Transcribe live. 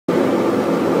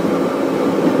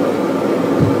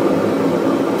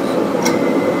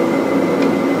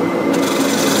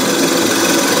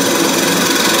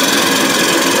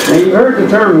Now you heard the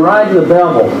term riding the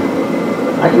bevel.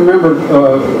 I can remember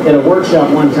at a workshop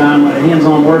one time, a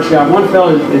hands-on workshop, one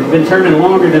fellow had been turning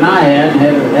longer than I had and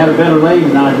had a better leg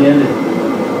than I did.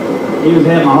 And he was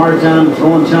having a hard time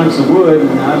throwing chunks of wood,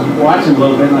 and I was watching a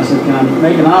little bit, and I said, "Can I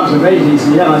make an observation?" He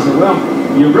said, "Yeah." And I said, "Well,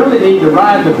 you really need to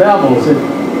ride the bevel." He said,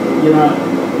 "You know,"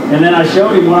 and then I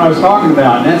showed him what I was talking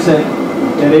about, and that's that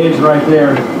edge right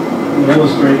there to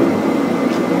illustrate.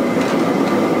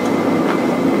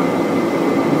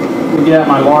 Let me get out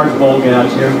my large bowl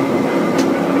gouge here.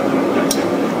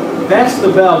 That's the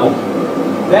bevel.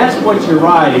 That's what you're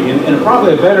riding. And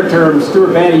probably a better term,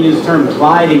 Stuart Bandy used the term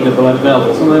gliding the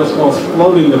bevel. Someone else calls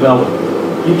floating the bevel.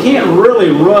 You can't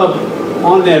really rub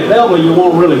on that bevel, you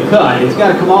won't really cut. It's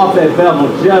got to come off that bevel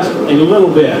just a little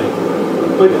bit.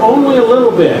 But only a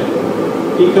little bit.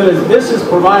 Because this is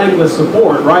providing the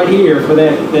support right here for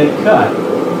that cut.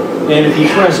 And if you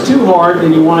press too hard,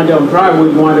 then you wind up dry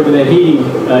wood, you wind up with that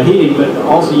heating, but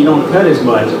also you don't cut as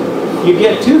much. You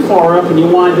get too far up and you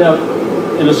wind up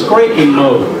in a scraping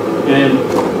mode, and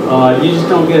you just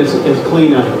don't get as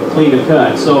clean a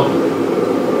cut. So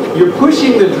you're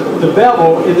pushing the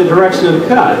bevel in the direction of the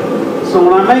cut. So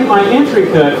when I make my entry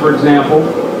cut, for example,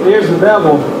 there's the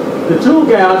bevel. The tool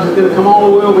gouge is going to come all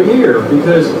the way over here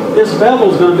because this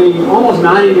bevel is going to be almost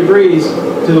 90 degrees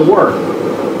to the work.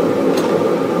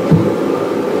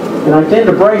 And I tend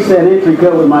to brace that entry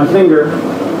cut with my finger.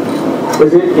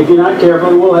 Because if you're not careful,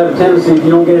 it will have a tendency, if you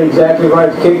don't get it exactly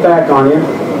right, to kick back on you.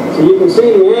 So you can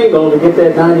see the angle to get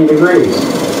that 90 degrees.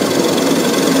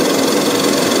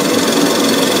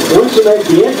 Once you make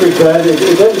the entry cut,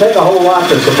 it doesn't take a whole lot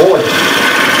to support it.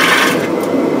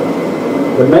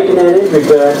 But making that entry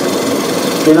cut,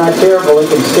 if you're not careful, it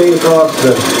can skate across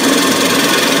the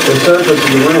surface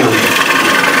of the rim.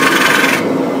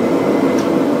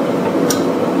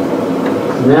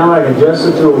 Now I can adjust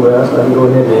the tool rest. I can go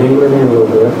ahead and angle it in a little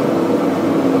bit.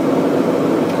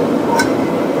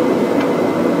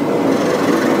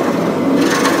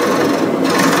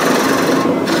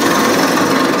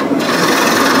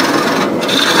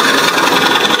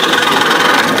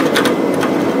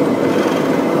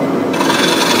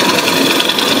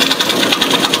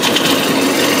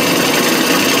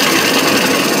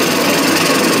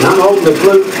 And I'm holding the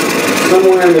flute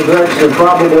somewhere in the direction of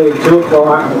probably 2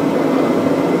 o'clock.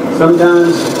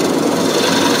 Sometimes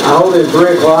I hold it at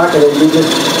 3 o'clock and then you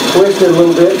just twist it a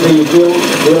little bit until you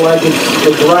feel like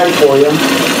it's right for you.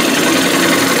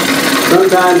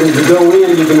 Sometimes as you go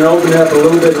in, you can open it up a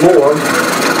little bit more.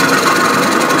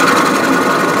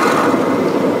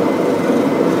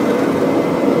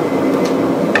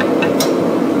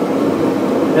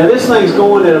 Now this thing's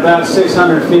going at about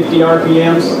 650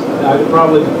 RPMs. I could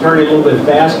probably turn it a little bit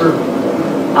faster.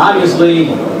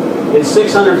 Obviously, it's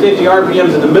 650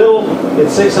 RPMs in the middle,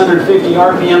 it's 650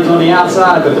 RPMs on the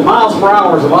outside, but the miles per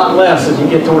hour is a lot less as you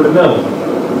get toward the middle.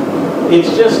 It's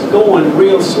just going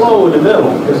real slow in the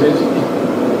middle.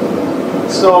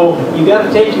 So you got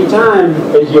to take your time.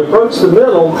 As you approach the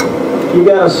middle, you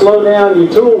got to slow down your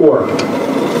tool work.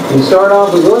 You start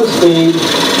off at one speed,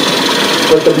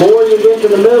 but the more you get to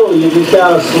the middle, you just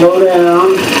got to slow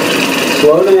down,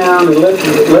 and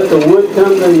let the wood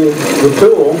come to the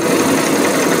tool.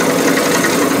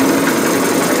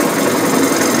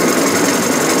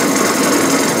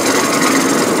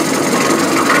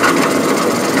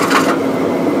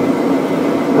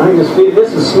 I can just feel,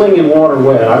 this is slinging water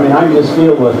wet. I mean, I can just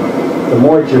feel the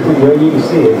moisture. You can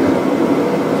see it.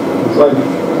 It's like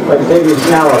taking a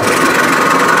shower.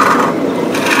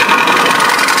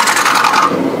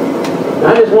 I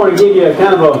just want to give you a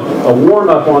kind of a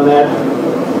warm-up on that.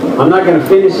 I'm not going to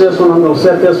finish this one. I'm going to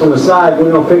set this one aside.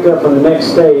 We're going to pick up from the next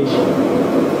stage.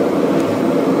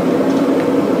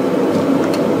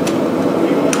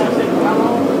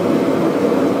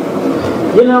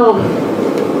 You know,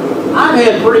 I've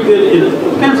had pretty good.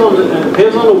 It depends on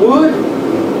the wood.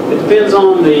 It depends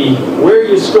on where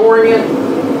you're storing it.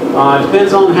 It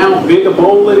depends on how big a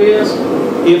bowl it is.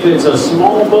 If it's a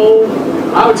small bowl,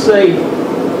 I would say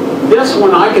this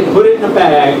one I could put it in a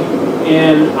bag,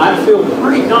 and I'd feel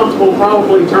pretty comfortable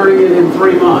probably turning it in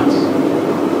 3 months,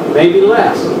 maybe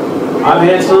less. I've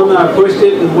had some that I pushed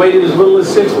it and waited as little as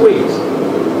 6 weeks.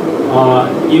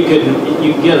 You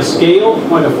can get a scale,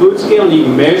 like a food scale, and you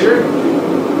can measure it.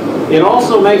 It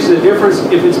also makes a difference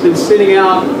if it's been sitting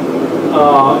out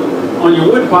on your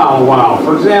wood pile a while.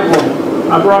 For example,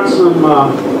 I brought some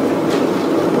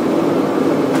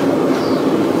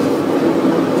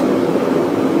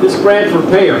this Bradford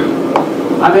pear.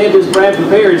 I've had this Bradford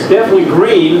pear. It's definitely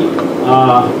green.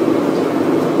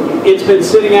 It's been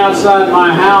sitting outside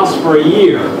my house for a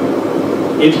year.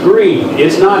 It's green.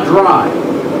 It's not dry.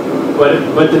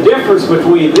 But the difference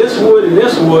between this wood and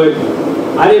this wood,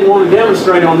 I didn't want to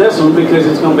demonstrate on this one because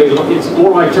it's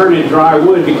more like turning dry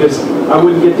wood, because I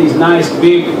wouldn't get these nice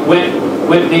big wet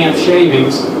damp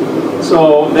shavings.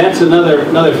 So that's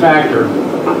another factor.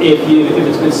 If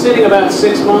it's been sitting about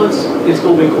 6 months, it's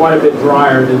going to be quite a bit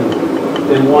drier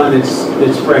than one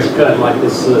that's fresh cut, like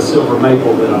this silver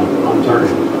maple that I'm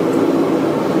turning.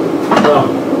 So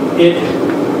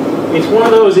it's one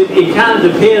of those. It kind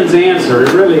of depends answer.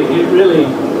 It really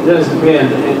does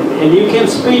depend, and you can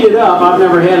speed it up. I've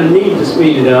never had a need to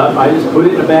speed it up. I just put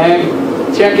it in a bag,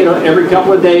 check it every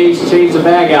couple of days, change the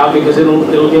bag out because it'll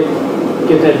get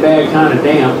that bag kind of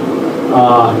damp,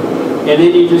 and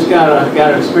then you just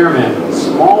gotta experiment.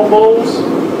 Small bowls,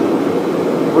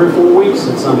 3 or 4 weeks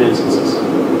in some instances,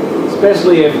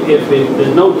 especially if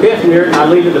there's no pith near it and I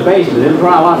leave it in the basement. It'll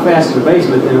dry a lot faster in the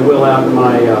basement than it will out in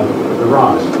my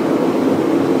garage.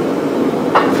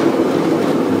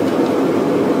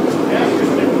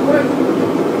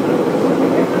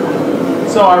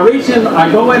 So I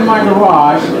go in my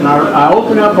garage and I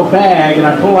open up a bag and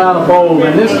I pull out a bowl.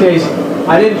 In this case,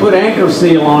 I didn't put anchor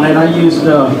seal on it. I used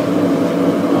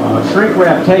shrink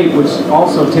wrap tape, which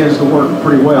also tends to work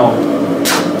pretty well.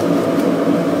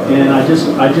 And I just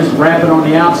wrap it on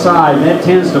the outside, and that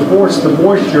tends to force the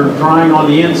moisture drying on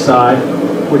the inside,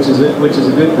 which is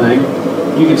a good thing.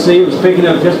 You can see it was picking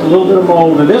up just a little bit of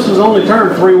mold, and this was only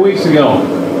turned 3 weeks ago.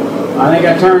 I think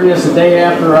I turned this the day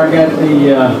after I got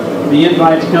the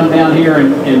invite to come down here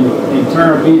and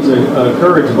turn a beads of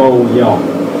courage bowl with y'all.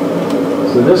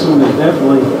 So this one is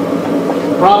definitely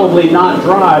probably not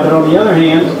dry, but on the other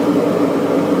hand,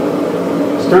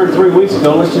 it's turned 3 weeks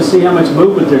ago. Let's just see how much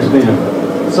movement there's been.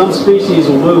 Some species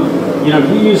will move. You know, if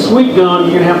you use sweet gum,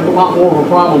 you're going to have a lot more of a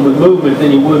problem with movement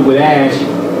than you would with ash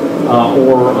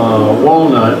or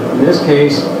walnut. In this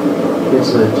case,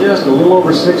 it's just a little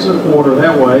over 6 1/4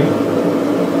 that way.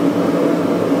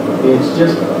 It's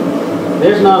just,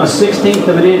 there's not a 1/16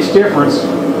 of an inch difference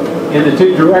in the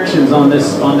 2 directions on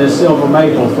this silver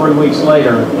maple 3 weeks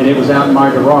later, and it was out in my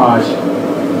garage.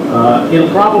 It'll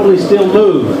probably still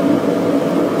move.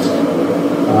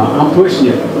 I'm pushing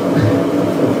it.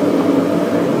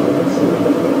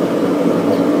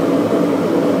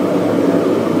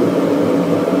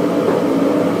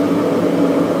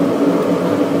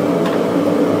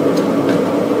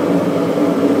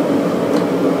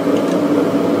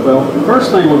 Well, the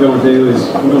first thing we're going to do is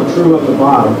we're going to true up the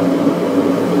bottom.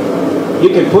 You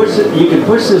can push it. You can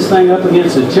push this thing up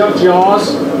against the chuck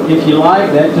jaws if you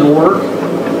like. That can work.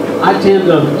 I tend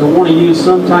to want to use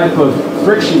some type of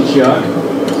friction chuck.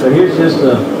 So here's just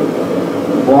a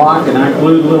block, and I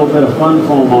glued a little bit of fun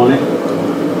foam on it.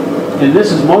 And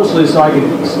this is mostly so I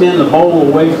can extend the bowl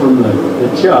away from the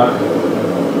chuck.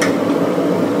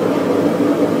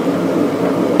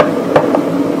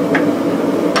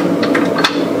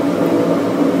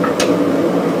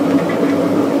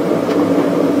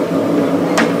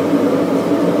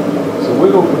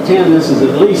 Pretend this is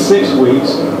at least 6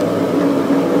 weeks. I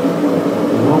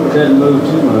hope it doesn't move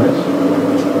too much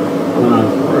when I'm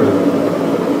through.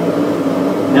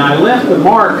 Now I left the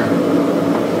mark.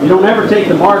 You don't ever take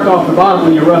the mark off the bottom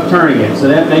when you're rough turning it. So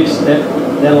that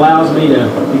allows me to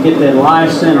get that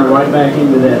live center right back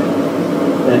into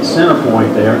that center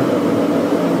point there.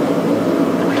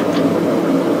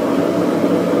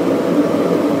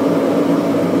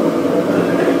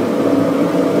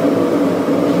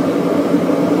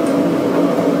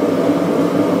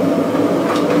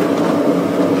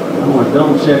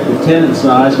 Double check the tenon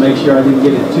size, make sure I didn't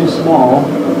get it too small.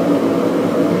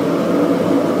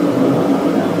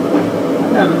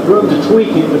 I got room to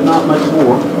tweak it, but not much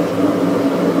more.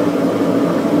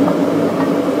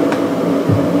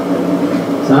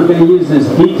 So I'm going to use this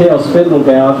detail spindle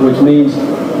gouge, which means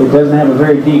it doesn't have a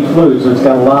very deep flute, so it's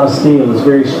got a lot of steel. It's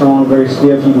very strong, very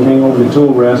stiff. You can hang over the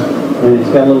tool rest, and it's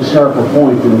got a little sharper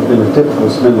point than a typical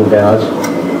spindle gouge.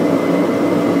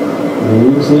 And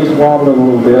you can see it's wobbling a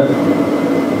little bit.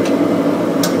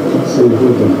 Let's see if we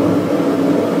can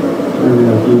turn it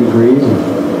a few degrees and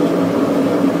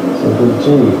see if we can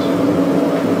change.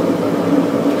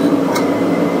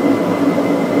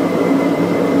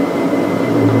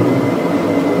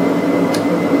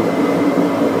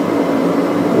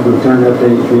 We'll turn it up to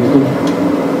 850.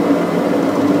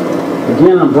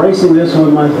 Again, I'm bracing this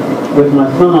with my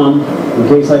thumb in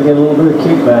case I get a little bit of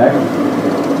kickback.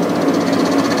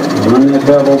 Run that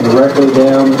bevel directly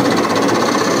down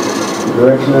the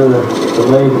direction of the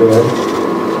lathe bed.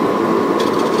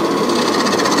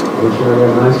 Make sure I got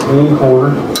a nice clean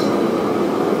corner.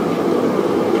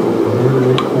 Over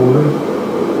that corner.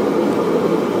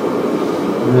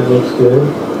 And that looks good.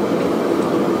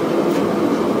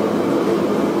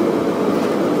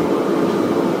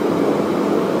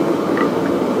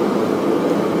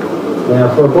 Now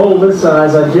for a bowl this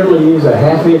size, I generally use a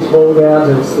 1/2 inch bowl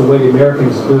gouge. That's the way the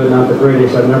Americans do it, not the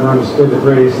British. I've never understood the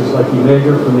British. It's like you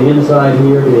measure from the inside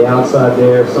here to the outside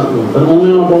there, something, but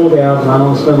only on a bowl gouge, not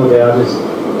on a spindle gouge. It's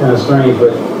kind of strange,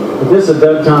 but this is a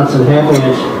Doug Thompson 1/2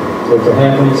 inch, so it's a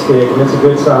 1/2 inch thick, and it's a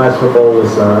good size for a bowl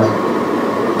this size.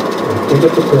 Pick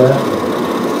up the cut.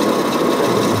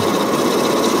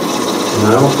 And I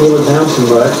don't pull it down too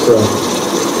much, so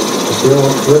it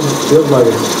feels like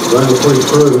it's running pretty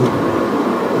through.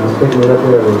 I was picking it up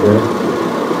there a little bit.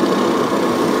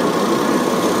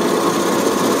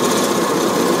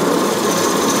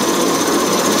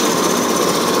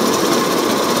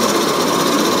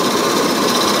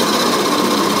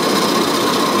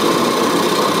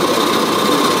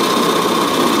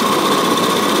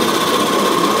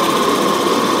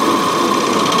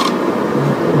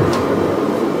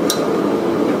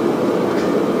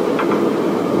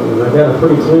 And I've got a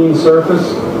pretty clean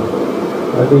surface.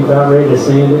 I'd be about ready to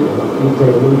sand it. You can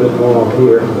take a little bit more off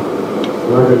here. I'm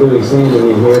not going to do any sanding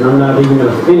in here, and I'm not even going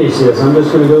to finish this. I'm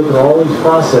just going to go through all these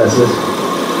processes.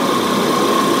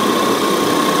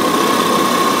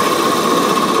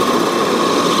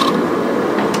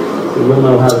 So you'll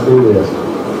know how to do this.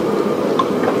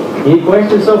 Any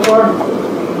questions so far?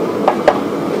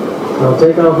 I'll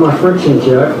take off my friction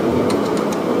chuck.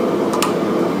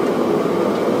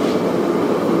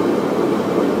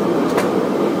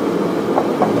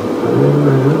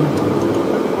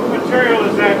 What material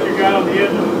is that you got on the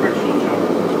end of the friction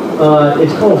chuck?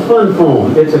 It's called Fun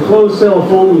Foam. It's a closed cell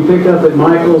foam you pick up at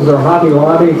Michael's or Hobby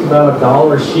Lobby. It's about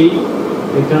 $1 a sheet.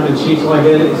 They come in sheets like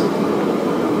that.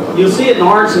 You'll see it in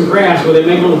arts and crafts where they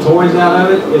make little toys out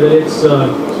of it. It's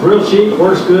real cheap,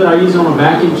 works good. I use it on a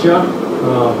vacuum chuck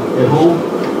at home.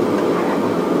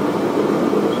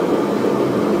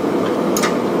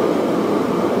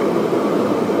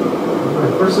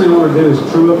 First thing I want to do is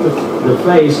true up the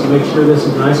face and make sure this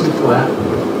is nice and flat.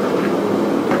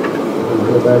 I'll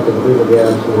go back to the bigger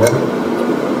gouge for that.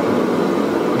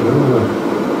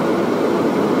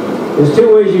 There's two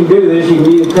ways you can do this. You can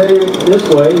either cut it this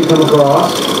way, you come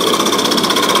across.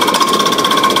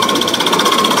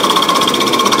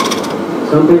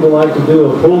 Some people like to do a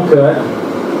pull cut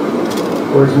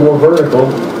where it's more vertical.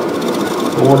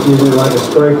 I want to use it like a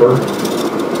scraper.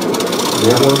 And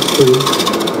that works too.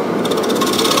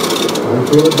 I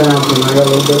feel it bouncing. I got a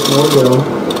little bit more to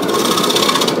go.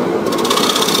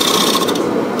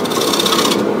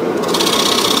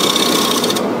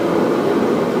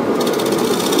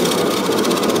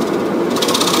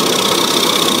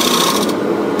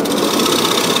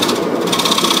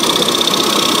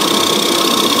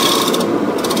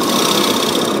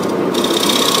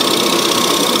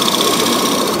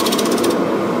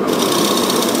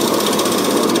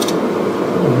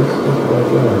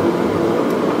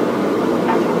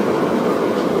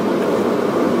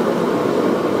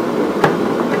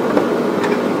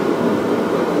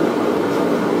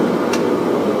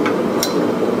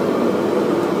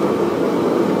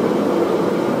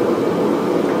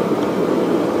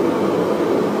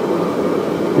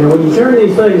 Now when you turn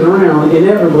these things around,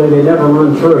 inevitably they never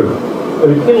run true. But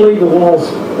if you can leave the walls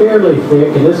fairly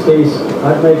thick, in this case,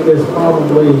 I'd make this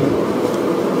probably,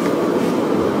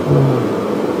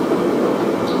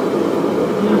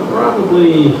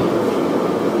 probably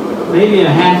maybe a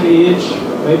 1/2 inch,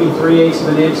 maybe 3/8 of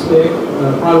an inch thick.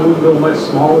 Probably wouldn't go much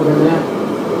smaller than that.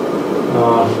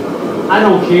 I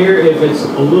don't care if it's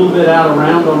a little bit out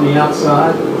around on the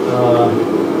outside.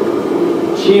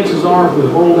 Chances are, if we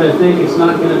hold that thick, it's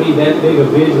not going to be that big a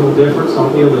visual difference.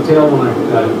 I'll be able to tell when I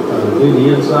do the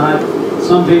inside.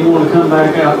 Some people want to come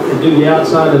back out and do the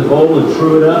outside of the bowl and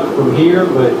true it up from here,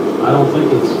 but I don't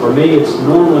think it's, for me, it's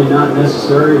normally not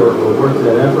necessary or worth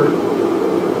that effort.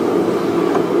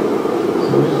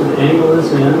 So we're just going to angle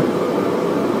this in.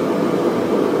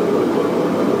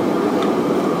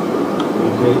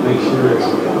 Okay, make sure it's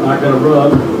not going to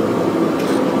rub.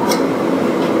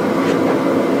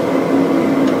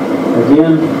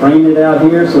 Again, bringing it out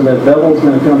here so that bevel's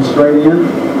going to come straight in.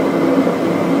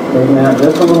 Taking out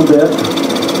just a little bit.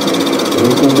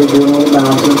 It's going to be doing a little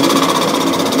bouncing.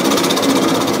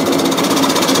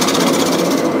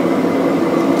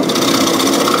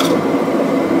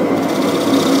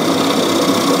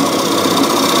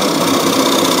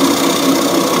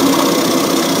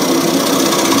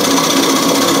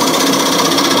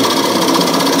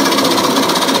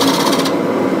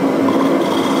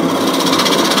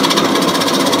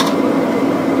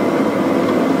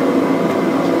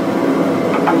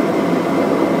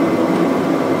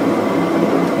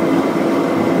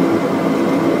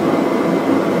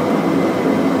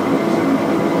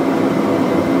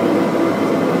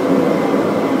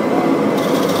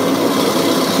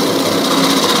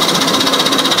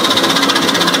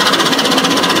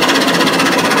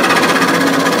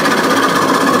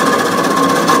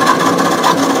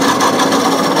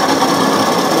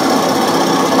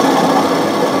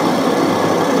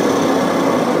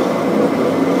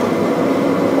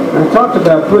 talked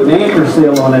about putting anchor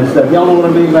seal on that stuff. Y'all know what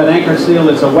I mean about anchor seal?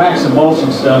 It's a wax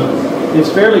emulsion stuff.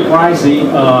 It's fairly pricey,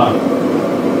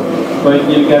 but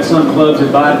you got some clubs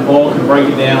that buy it in bulk and break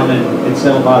it down and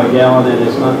sell about a gallon, and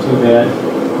it's not too bad.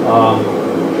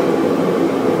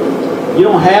 You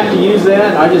don't have to use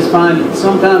that. I just find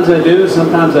sometimes I do,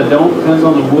 sometimes I don't. Depends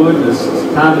on the wood, the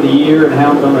time of the year, and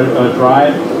how I'm going to dry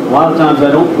it. A lot of times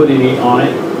I don't put any on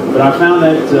it, but I found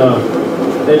that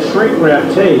that shrink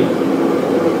wrap tape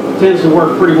tends to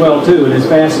work pretty well too, and it's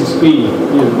fast and speedy.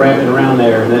 You just wrap it around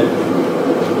there, and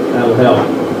that'll help.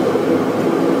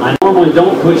 I normally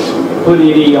don't put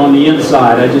any on the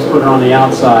inside. I just put it on the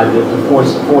outside to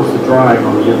force the drying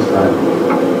on the inside.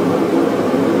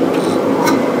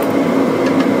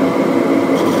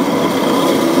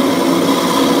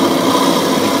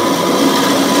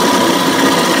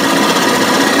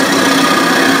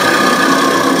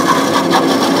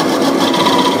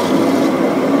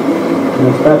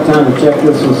 It's about time to check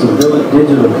this with some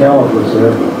digital calipers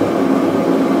here.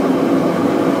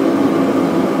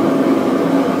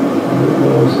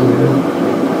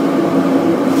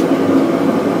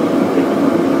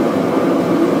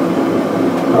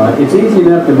 It's easy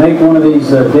enough to make one of these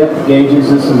depth gauges.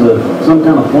 This is some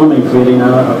kind of plumbing fitting.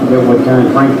 I forget what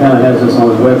kind. Frank kind of has this on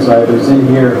his website, but it's in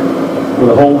here with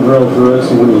a hole drilled through it.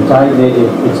 So when you tighten it,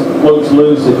 it floats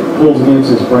loose. It pulls against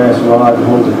this brass rod and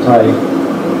holds it tight.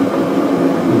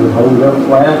 You hold it up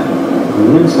flat on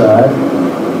the inside,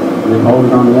 and then hold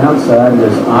it on the outside, and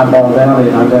just eyeball down it.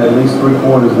 And I've got at least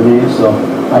 3/4 of an inch, so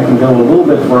I can go a little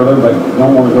bit further, but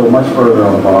don't want to go much further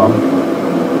on the bottom.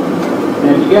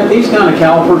 And if you got these kind of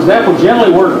calipers, that will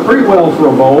generally work pretty well for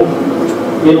a bowl.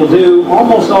 It'll do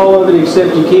almost all of it,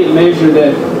 except you can't measure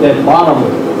that bottom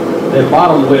width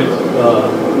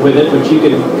with it, but you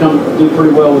can do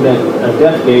pretty well with that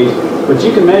depth gauge. But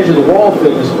you can measure the wall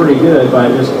thickness pretty good by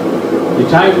just you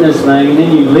tighten this thing, and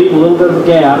then you leave a little bit of a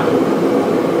gap.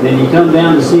 And then you come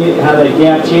down to see how that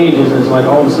gap changes, and it's like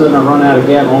all of a sudden I run out of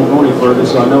gap, I won't go any further,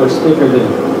 so I know it's thicker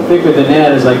than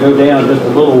that as I go down just a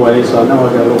little way, so I know I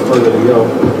got a little further to go,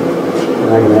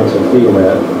 and I can actually feel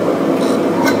that.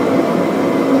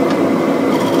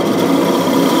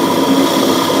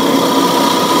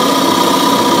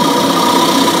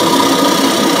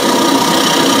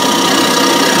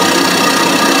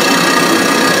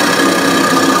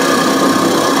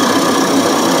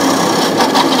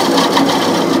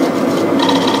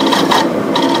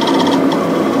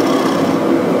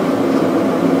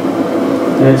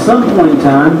 And at some point in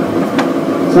time,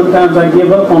 sometimes I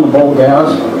give up on the bowl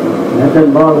gouge, and that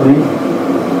doesn't bother me.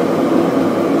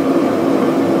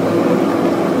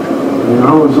 And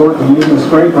I'll resort to using a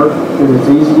scraper because it's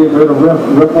easy to get rid of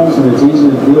ripples and it's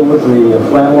easy to deal with the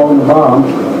flat along the bottom.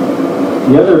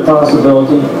 The other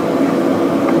possibility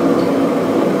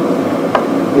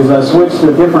is I switch to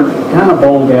a different kind of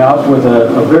bowl gouge with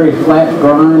a very flat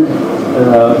grind,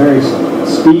 very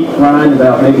steep grind,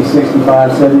 about maybe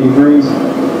 65, 70 degrees.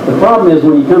 The problem is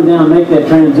when you come down and make that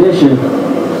transition,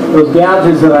 those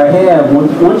gouges that I have,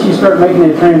 once you start making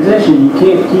that transition, you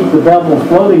can't keep the bevel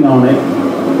floating on it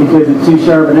because it's too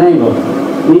sharp an angle.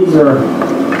 These are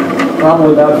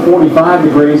probably about 45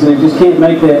 degrees, and it just can't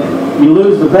make that. You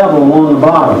lose the bevel along the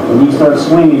bottom. When you start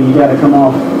swinging, you got to come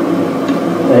off,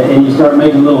 and you start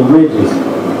making little ridges.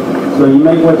 So you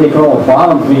make what they call a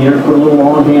bottom feeder, put a little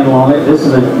long handle on it. This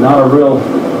is not a real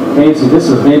fancy, this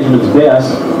is Benjamin's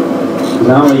Best, because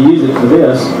I only use it for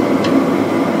this.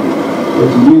 But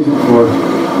you use it for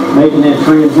making that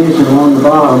transition along the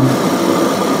bottom.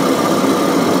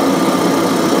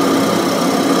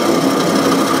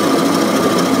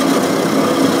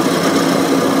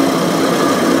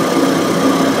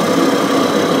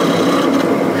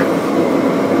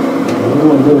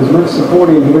 There's much support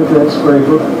in here for that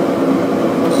scraper.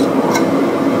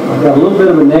 I've got a little bit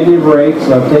of a negative rake,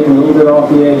 so I've taken a little bit off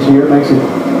the edge here. It makes it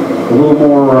a little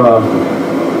more,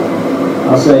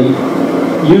 I'll say,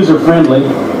 user-friendly.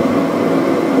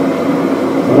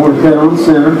 I want to cut on the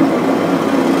center,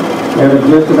 have it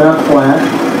just about flat.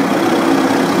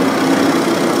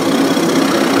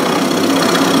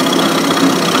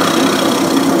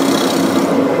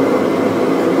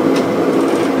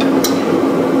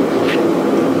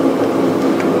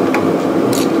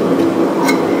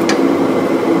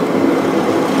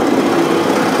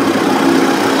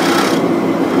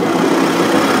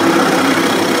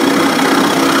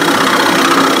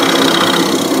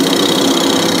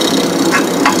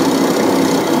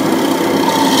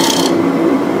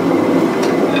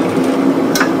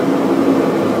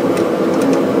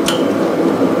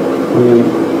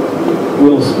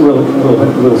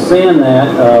 we'll sand that.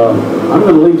 I'm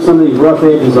going to leave some of these rough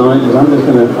edges on it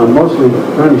because I'm mostly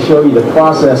trying to show you the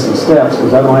process and steps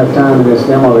because I don't have time in this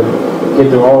demo to get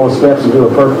through all the steps and do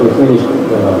a perfectly finished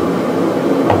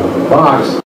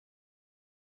box.